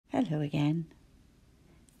Hello again.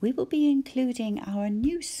 We will be including our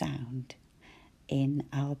new sound in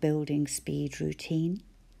our building speed routine.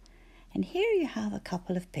 And here you have a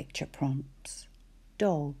couple of picture prompts.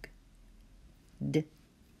 Dog, d,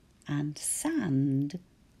 and sand.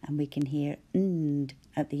 And we can hear nd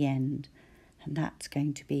at the end. And that's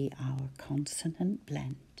going to be our consonant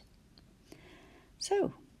blend.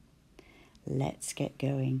 So, let's get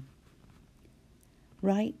going.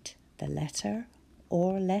 Write the letter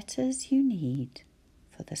or letters you need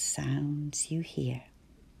for the sounds you hear.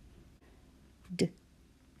 D.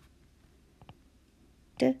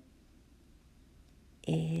 D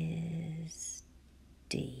is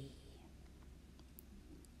D.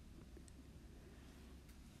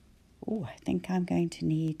 Oh, I think I'm going to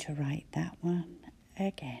need to write that one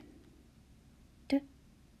again. D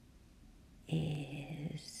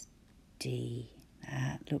is D.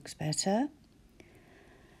 That looks better.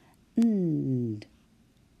 Nd.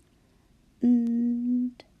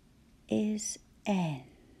 Nd is N.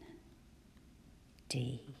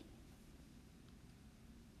 D.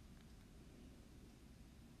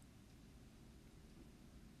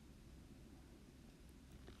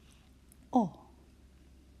 O.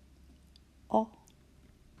 O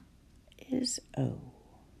is O.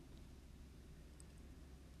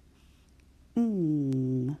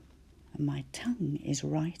 And my tongue is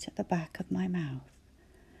right at the back of my mouth.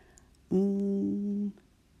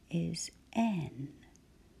 Is N.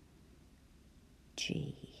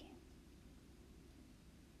 G.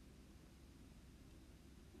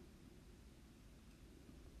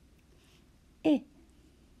 I.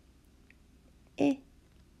 I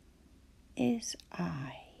is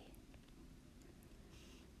I.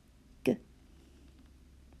 G.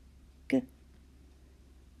 G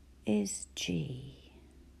is G.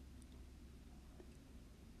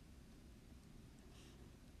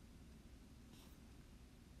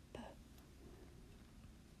 B.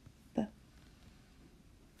 B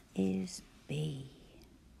is B.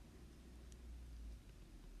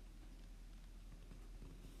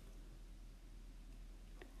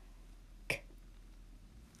 K.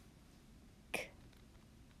 K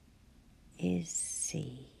is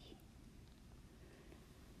C.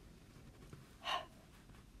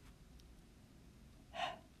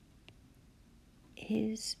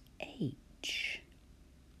 Is H.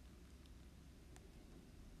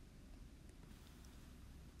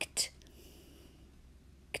 Kt.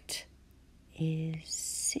 Kt is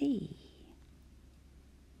C.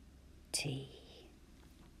 T.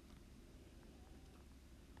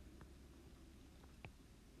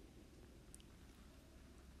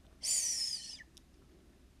 S.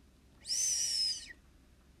 S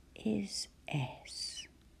is S.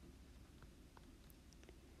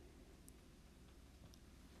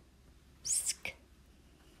 Sk.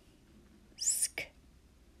 Sk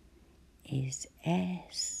is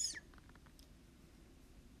S.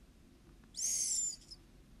 S.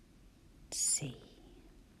 C.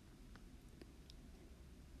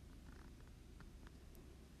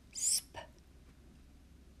 Sp.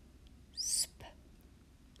 Sp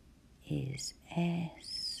is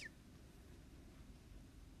S.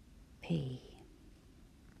 P.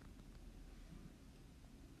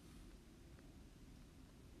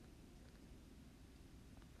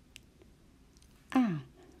 A.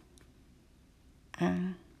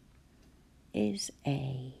 A is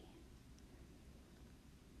A.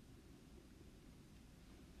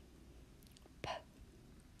 P.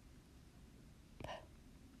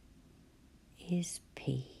 P is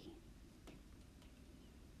P.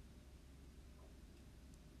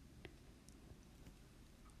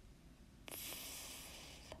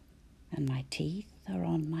 And my teeth are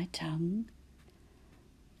on my tongue.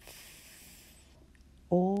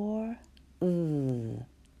 Or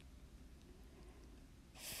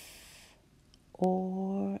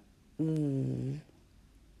or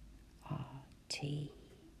R T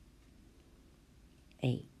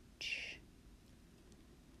H.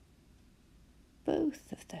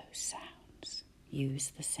 Both of those sounds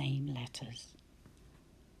use the same letters.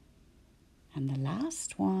 And the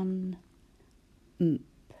last one, mp.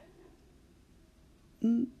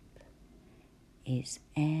 Mp is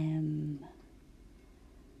M.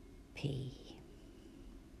 P.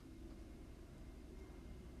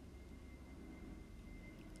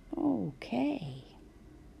 Okay.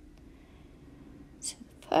 So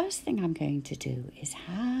the first thing I'm going to do is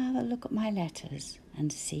have a look at my letters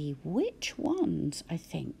and see which ones I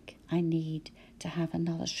think I need to have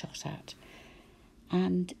another shot at.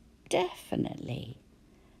 And definitely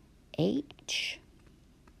H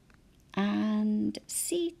and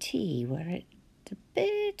CT were a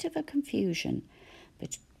bit of a confusion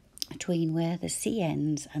between where the C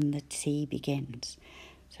ends and the T begins.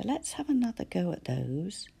 So let's have another go at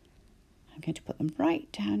those. I'm going to put them right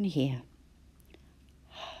down here.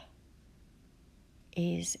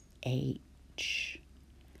 Is H.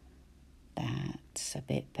 That's a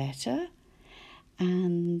bit better.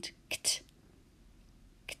 And kt.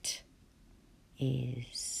 Kt is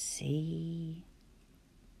C.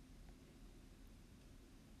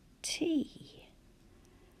 T.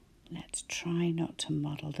 Let's try not to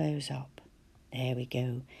muddle those up. There we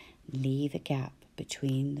go. Leave a gap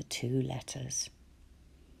between the two letters.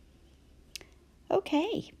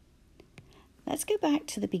 Okay, let's go back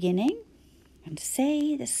to the beginning and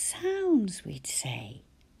say the sounds we'd say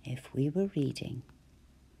if we were reading.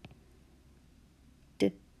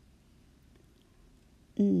 D,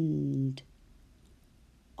 and,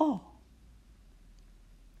 o,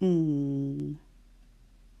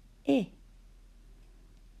 I,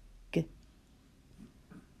 g,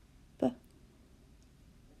 b,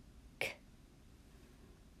 k,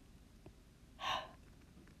 h,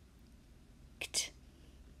 kt,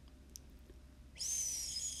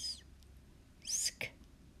 s, sk,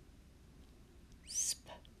 sp,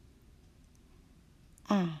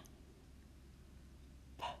 a,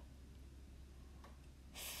 p,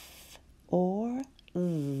 th, or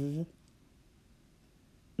th,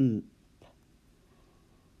 mp.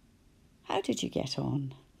 How did you get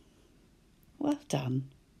on? Well done.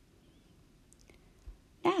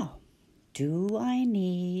 Now, do I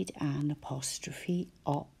need an apostrophe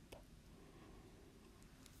op?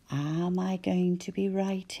 Am I going to be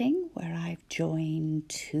writing where I've joined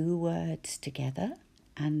two words together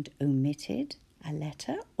and omitted a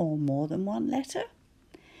letter or more than one letter?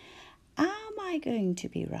 Am I going to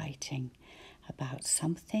be writing about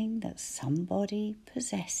something that somebody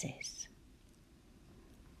possesses?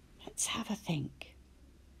 Let's have a think.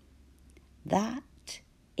 That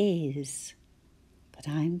is, but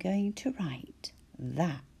I'm going to write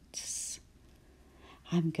that's.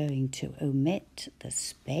 I'm going to omit the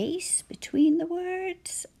space between the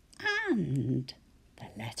words and the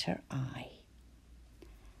letter I.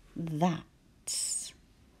 That's.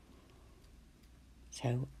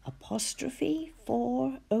 So apostrophe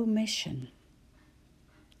for omission.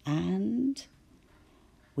 And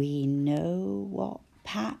we know what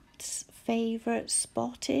Pat's favourite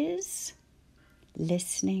spot is?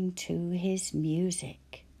 Listening to his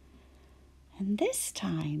music. And this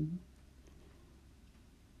time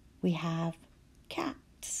we have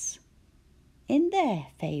cats in their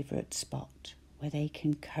favourite spot where they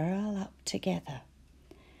can curl up together.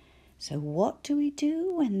 So what do we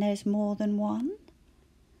do when there's more than one?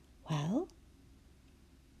 Well,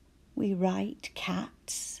 we write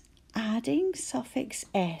cats adding suffix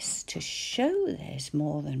s to show there's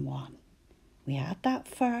more than one. We add that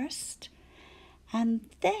first and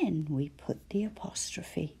then we put the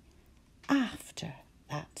apostrophe after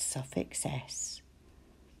that suffix s.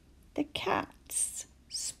 The cat's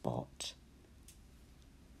spot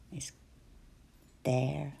is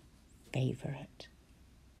their favourite.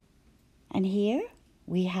 And here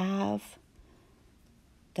we have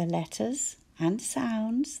the letters and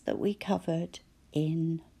sounds that we covered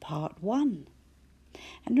in part 1.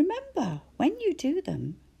 And remember, when you do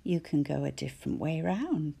them, you can go a different way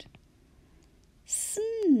round.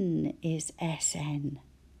 Sn is SN.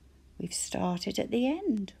 We've started at the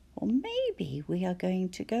end, or maybe we are going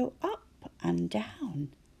to go up and down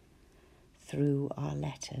through our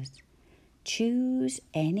letters. Choose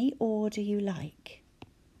any order you like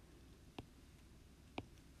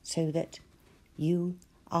so that you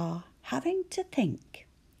are having to think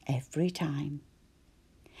every time.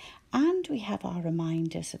 And we have our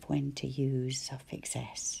reminders of when to use suffix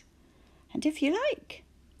s. And if you like,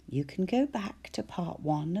 you can go back to part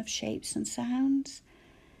 1 of Shapes and Sounds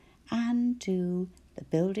and do the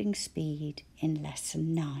building speed in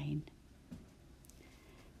lesson 9.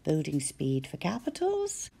 Building speed for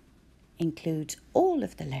capitals includes all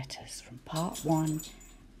of the letters from part 1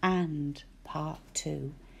 and part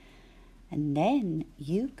 2. And then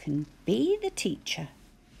you can be the teacher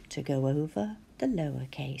to go over the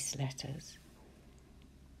lowercase letters.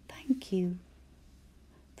 Thank you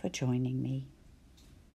for joining me.